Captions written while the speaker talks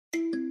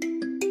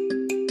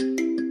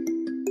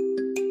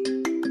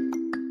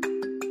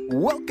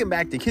Welcome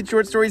back to Kid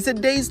Short Stories.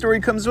 Today's story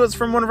comes to us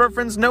from one of our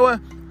friends,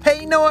 Noah.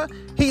 Hey, Noah.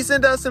 He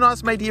sent us an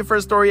awesome idea for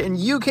a story, and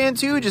you can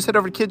too. Just head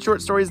over to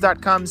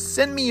kidshortstories.com,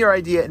 send me your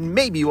idea, and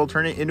maybe we'll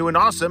turn it into an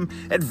awesome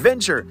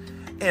adventure.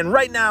 And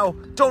right now,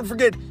 don't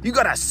forget, you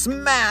gotta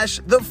smash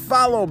the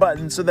follow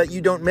button so that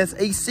you don't miss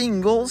a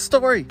single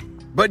story.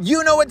 But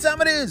you know what time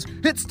it is.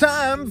 It's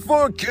time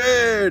for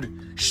Kid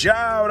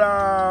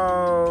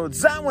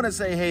Shoutouts! I want to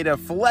say hey to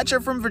Fletcher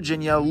from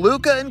Virginia,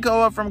 Luca and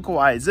Koa from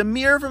Kauai,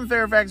 Zamir from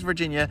Fairfax,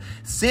 Virginia,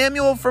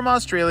 Samuel from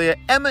Australia,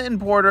 Emma and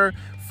Porter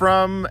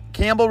from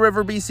Campbell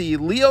River, BC,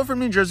 Leo from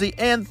New Jersey,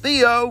 and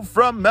Theo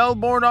from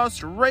Melbourne,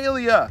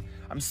 Australia.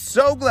 I'm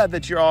so glad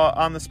that you're all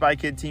on the Spy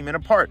Kid team and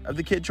a part of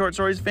the Kid Short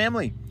Stories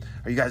family.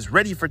 Are you guys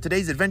ready for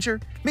today's adventure?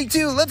 Me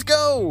too, let's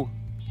go!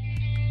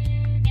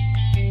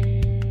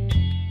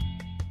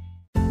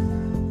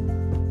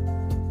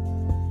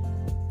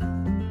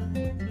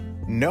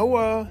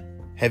 Noah,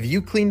 have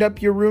you cleaned up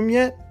your room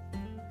yet?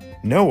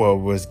 Noah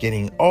was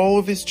getting all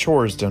of his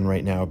chores done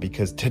right now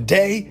because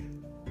today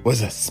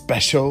was a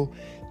special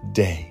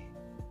day.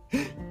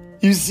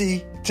 You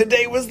see,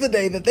 today was the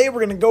day that they were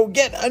going to go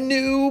get a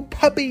new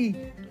puppy.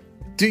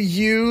 Do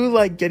you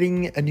like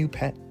getting a new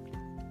pet?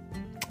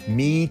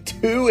 Me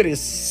too. It is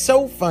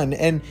so fun.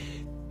 And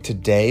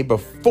today,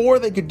 before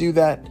they could do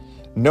that,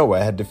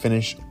 Noah had to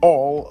finish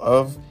all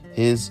of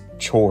his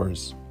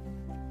chores.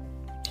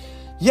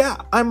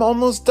 Yeah, I'm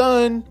almost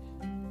done.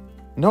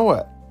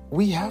 Noah,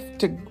 we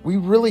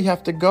really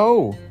have to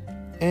go.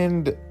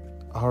 And,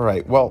 all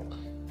right, well,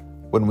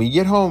 when we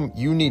get home,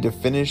 you need to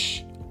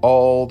finish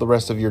all the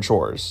rest of your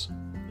chores.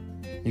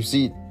 You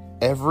see,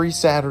 every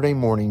Saturday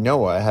morning,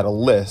 Noah had a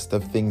list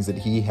of things that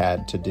he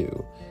had to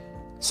do.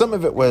 Some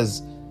of it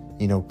was,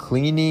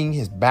 cleaning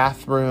his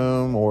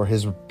bathroom or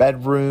his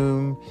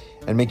bedroom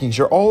and making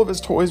sure all of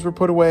his toys were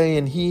put away,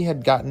 and he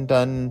had gotten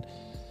done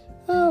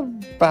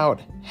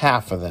about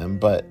half of them,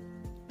 but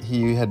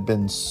he had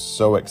been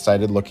so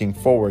excited looking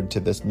forward to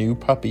this new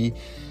puppy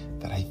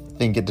that I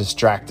think it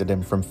distracted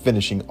him from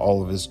finishing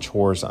all of his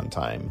chores on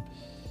time.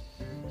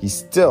 He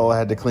still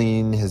had to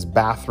clean his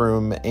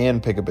bathroom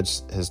and pick up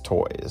his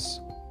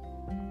toys.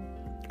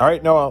 All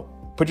right, Noah,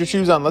 put your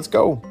shoes on. Let's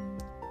go.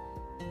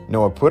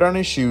 Noah put on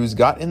his shoes,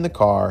 got in the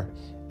car,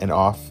 and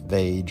off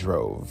they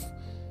drove.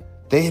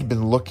 They had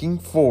been looking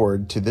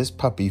forward to this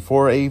puppy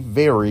for a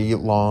very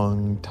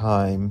long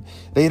time.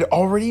 They had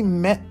already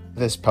met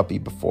this puppy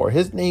before.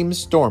 His name's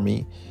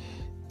Stormy,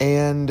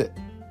 and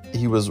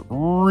he was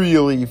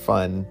really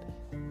fun.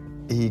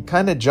 He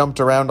kind of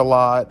jumped around a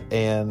lot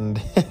and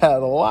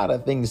had a lot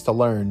of things to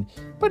learn,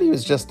 but he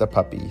was just a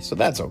puppy, so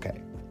that's okay.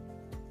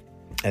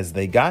 As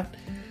they got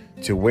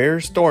to where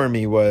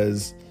Stormy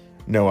was,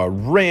 Noah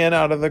ran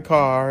out of the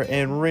car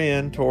and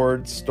ran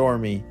towards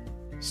Stormy.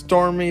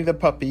 Stormy the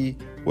puppy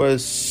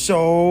was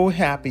so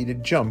happy to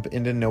jump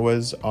into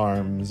Noah's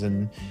arms,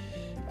 and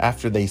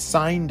after they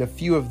signed a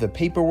few of the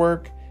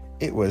paperwork,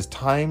 it was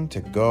time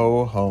to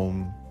go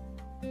home.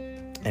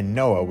 And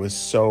Noah was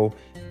so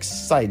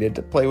excited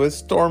to play with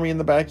Stormy in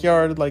the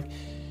backyard. Like,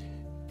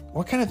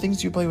 what kind of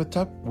things do you play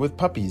with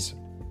puppies?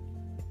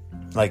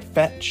 Like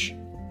fetch?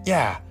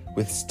 Yeah,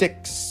 with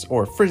sticks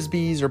or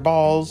frisbees or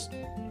balls.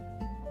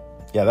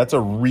 Yeah, that's a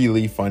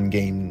really fun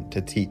game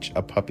to teach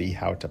a puppy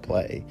how to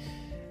play.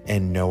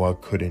 And Noah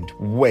couldn't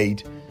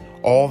wait.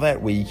 All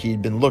that week,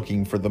 he'd been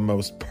looking for the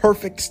most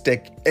perfect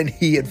stick, and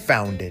he had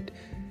found it.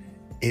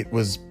 It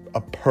was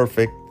a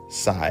perfect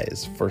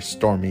size for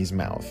Stormy's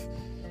mouth.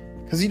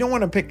 Because you don't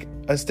want to pick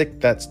a stick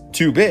that's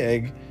too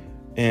big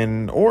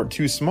or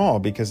too small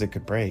because it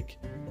could break.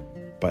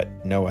 But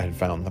Noah had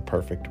found the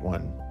perfect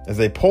one. As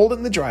they pulled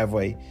in the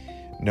driveway,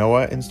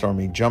 Noah and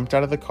Stormy jumped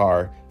out of the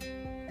car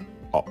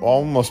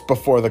almost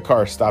before the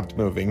car stopped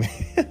moving.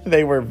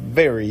 They were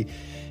very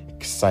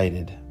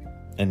excited.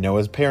 And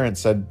Noah's parents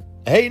said,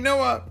 "Hey,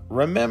 Noah,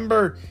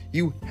 remember,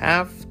 you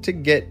have to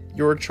get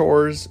your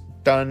chores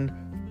done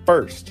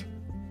first.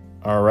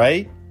 All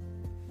right?"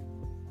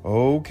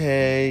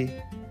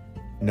 Okay.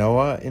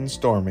 Noah and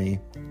Stormy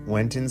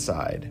went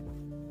inside.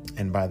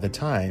 And by the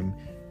time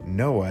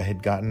Noah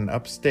had gotten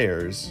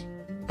upstairs,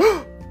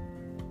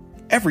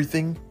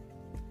 everything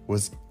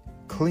was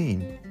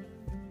clean.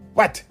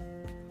 What?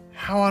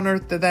 How on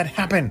earth did that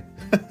happen?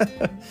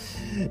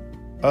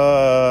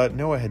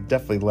 Noah had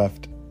definitely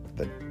left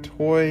the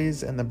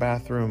toys and the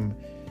bathroom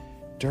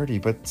dirty,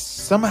 but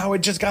somehow it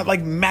just got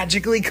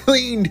magically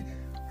cleaned.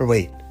 Or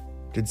wait,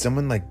 did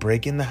someone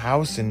break in the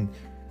house and...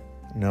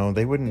 No,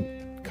 they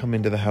wouldn't come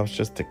into the house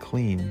just to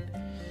clean.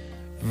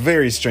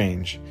 Very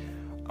strange.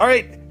 All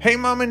right, hey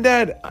Mom and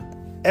Dad,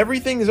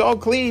 everything is all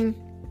clean.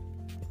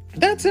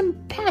 That's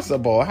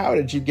impossible. How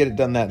did you get it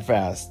done that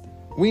fast?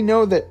 We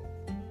know that...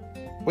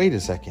 Wait a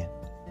second.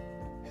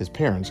 His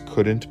parents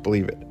couldn't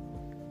believe it.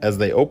 As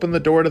they opened the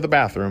door to the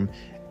bathroom,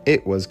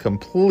 it was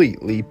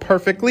completely,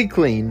 perfectly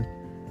clean.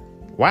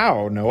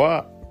 Wow,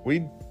 Noah,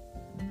 we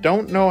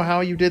don't know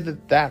how you did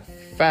it that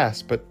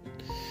fast, but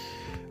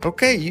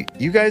okay,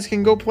 you guys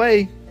can go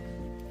play.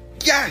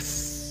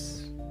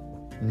 Yes!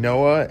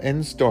 Noah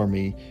and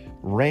Stormy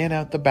ran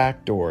out the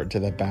back door to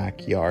the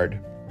backyard.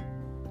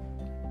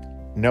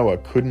 Noah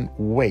couldn't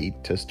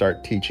wait to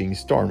start teaching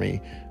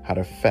Stormy how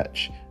to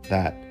fetch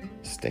that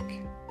stick.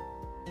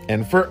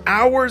 And for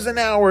hours and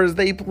hours,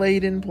 they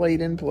played and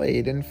played and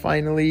played. And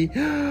finally,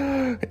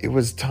 it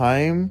was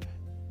time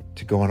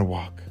to go on a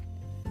walk.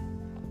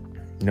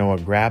 Noah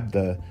grabbed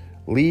the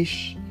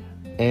leash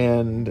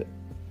and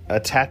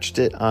attached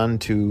it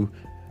onto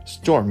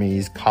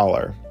Stormy's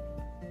collar.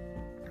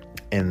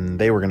 And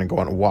they were going to go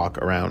on a walk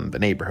around the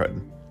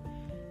neighborhood.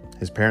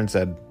 His parents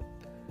said,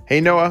 "Hey,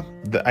 Noah,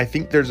 I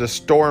think there's a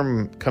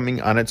storm coming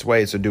on its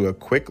way, so do a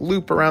quick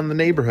loop around the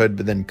neighborhood,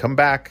 but then come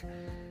back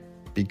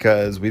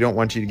because we don't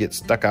want you to get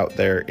stuck out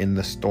there in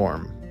the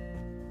storm."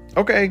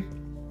 Okay.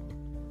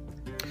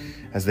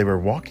 As they were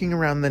walking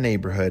around the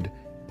neighborhood,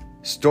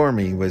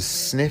 Stormy was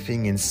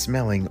sniffing and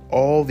smelling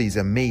all these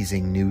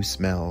amazing new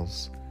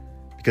smells.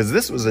 Because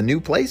this was a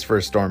new place for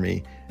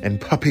Stormy, and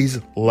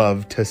puppies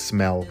love to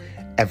smell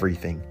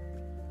everything.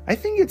 I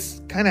think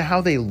it's kind of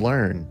how they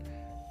learn.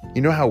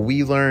 You know how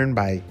we learn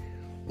by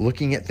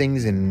looking at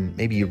things and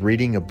maybe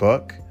reading a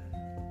book?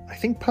 I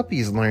think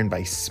puppies learn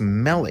by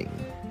smelling.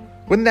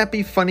 Wouldn't that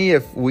be funny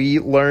if we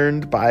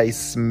learned by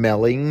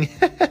smelling?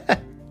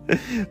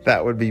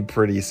 That would be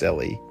pretty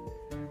silly.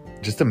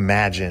 Just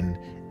imagine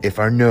if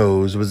our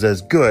nose was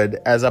as good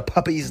as a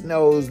puppy's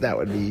nose. That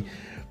would be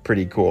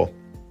pretty cool.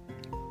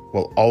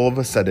 Well, all of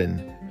a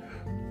sudden,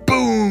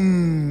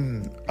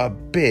 boom! A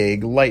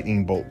big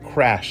lightning bolt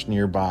crashed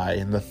nearby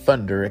and the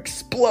thunder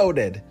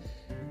exploded.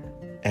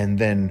 And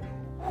then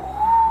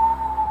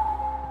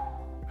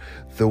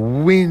the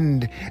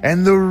wind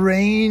and the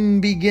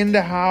rain began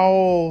to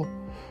howl.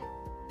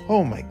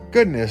 Oh my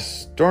goodness,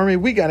 Stormy,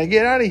 we gotta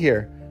get out of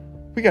here.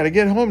 We gotta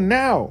get home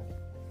now.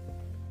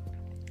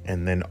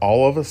 And then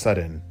all of a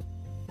sudden,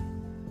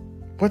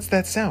 what's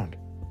that sound?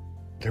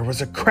 There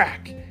was a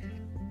crack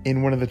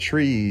in one of the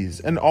trees,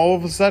 and all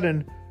of a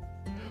sudden,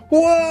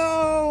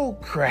 whoa!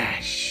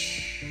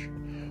 Crash!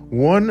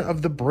 One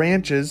of the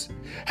branches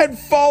had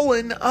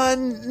fallen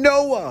on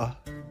Noah.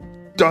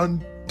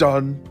 Dun,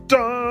 dun,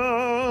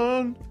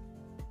 dun!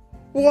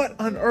 What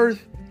on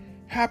earth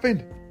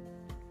happened?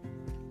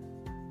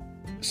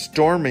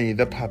 Stormy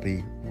the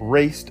puppy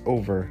raced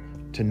over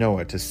to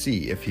Noah to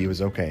see if he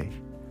was okay.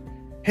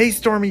 "Hey,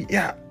 Stormy,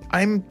 yeah,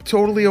 I'm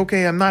totally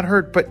okay. I'm not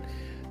hurt, but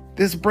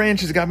this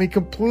branch has got me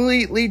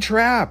completely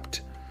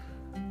trapped."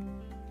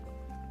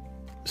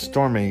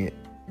 Stormy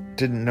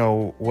didn't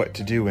know what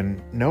to do,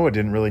 and Noah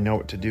didn't really know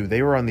what to do.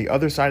 They were on the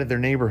other side of their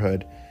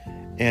neighborhood,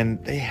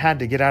 and they had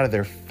to get out of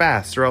there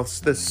fast, or else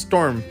this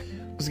storm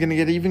was going to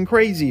get even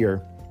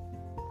crazier.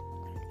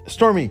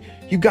 "Stormy,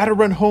 you got to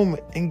run home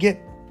and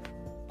get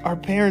our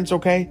parents,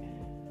 okay?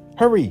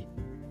 Hurry."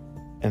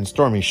 And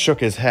Stormy shook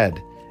his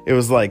head. It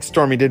was like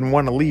Stormy didn't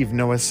want to leave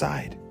Noah's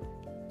side.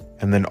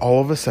 And then all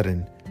of a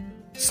sudden,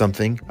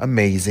 something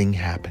amazing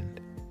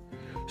happened.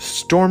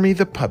 Stormy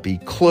the puppy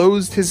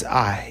closed his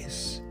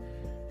eyes.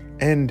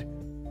 And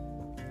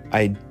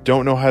I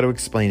don't know how to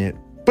explain it,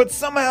 but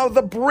somehow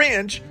the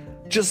branch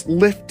just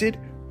lifted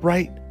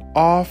right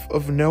off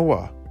of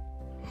Noah.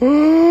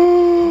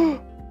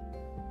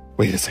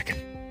 Wait a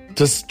second.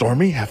 Does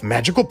Stormy have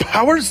magical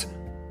powers?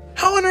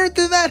 How on earth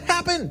did that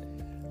happen?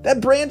 That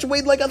branch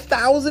weighed like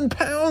 1,000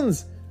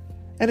 pounds.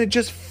 And it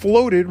just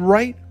floated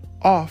right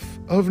off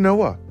of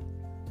Noah.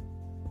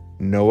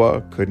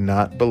 Noah could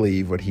not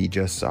believe what he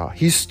just saw.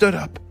 He stood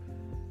up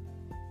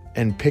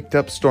and picked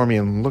up Stormy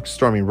and looked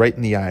Stormy right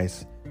in the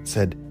eyes.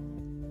 Said,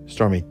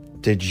 "Stormy,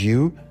 did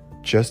you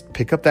just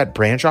pick up that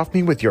branch off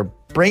me with your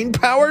brain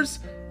powers?"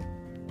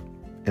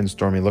 And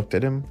Stormy looked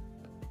at him,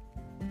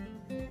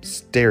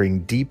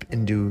 staring deep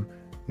into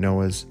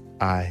Noah's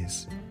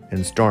eyes.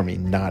 And Stormy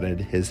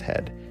nodded his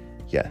head.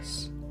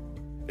 Yes.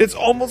 It's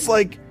almost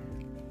like...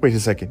 Wait a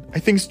second. I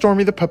think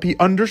Stormy the puppy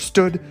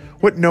understood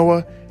what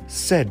Noah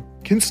said.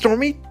 Can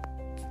Stormy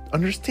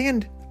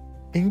understand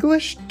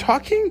English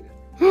talking?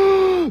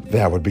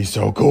 That would be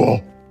so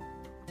cool.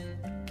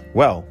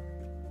 Well,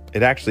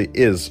 it actually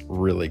is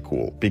really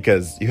cool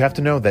because you have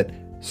to know that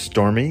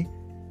Stormy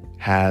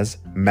has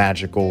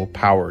magical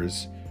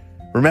powers.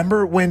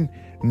 Remember when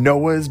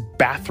Noah's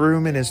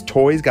bathroom and his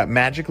toys got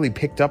magically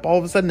picked up all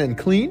of a sudden and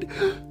cleaned?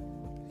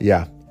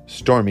 Yeah,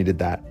 Stormy did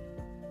that.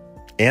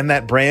 And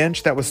that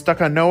branch that was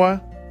stuck on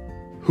Noah,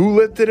 who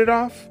lifted it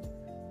off?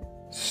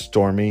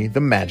 Stormy the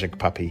magic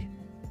puppy.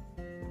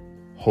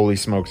 Holy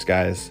smokes,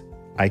 guys.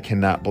 I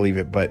cannot believe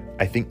it, but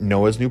I think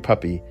Noah's new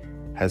puppy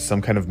has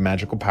some kind of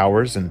magical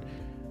powers, and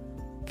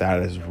that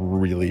is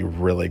really,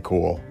 really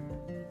cool.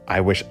 I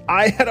wish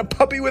I had a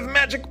puppy with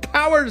magic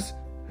powers.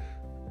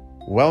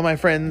 Well, my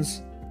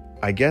friends,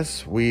 I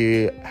guess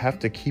we have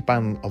to keep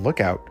on a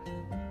lookout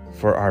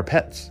for our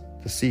pets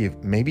to see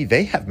if maybe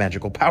they have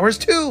magical powers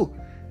too.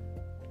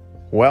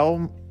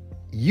 Well,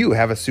 you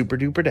have a super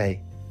duper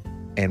day,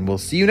 and we'll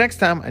see you next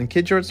time on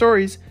Kid Short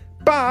Stories.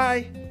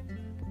 Bye!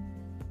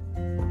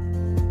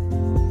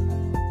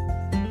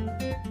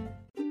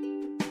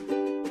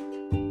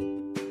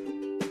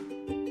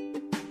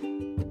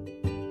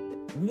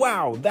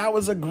 Wow, that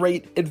was a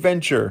great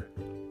adventure.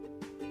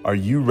 Are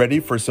you ready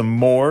for some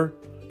more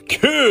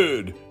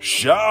kid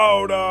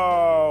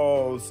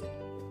shout-outs?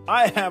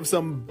 I have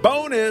some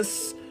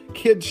bonus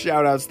kid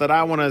shout-outs that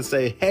I want to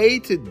say hey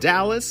to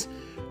Dallas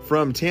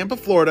from Tampa,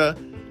 Florida,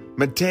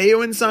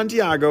 Mateo and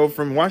Santiago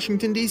from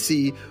Washington,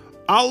 D.C.,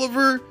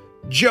 Oliver,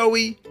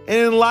 Joey,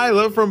 and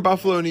Lila from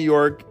Buffalo, New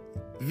York,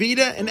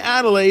 Vita and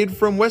Adelaide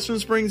from Western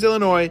Springs,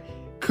 Illinois,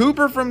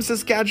 Cooper from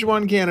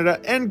Saskatchewan, Canada,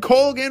 and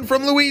Colgan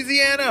from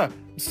Louisiana.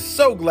 I'm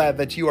so glad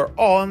that you are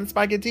all on the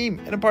Spy Kid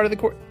team and a part of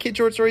the Kid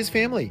Short Stories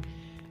family.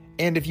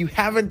 And if you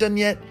haven't done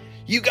yet,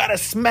 you gotta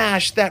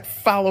smash that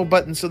follow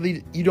button so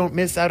that you don't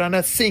miss out on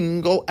a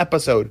single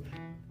episode.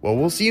 Well,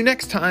 we'll see you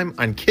next time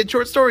on Kid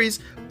Short Stories.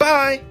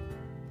 Bye!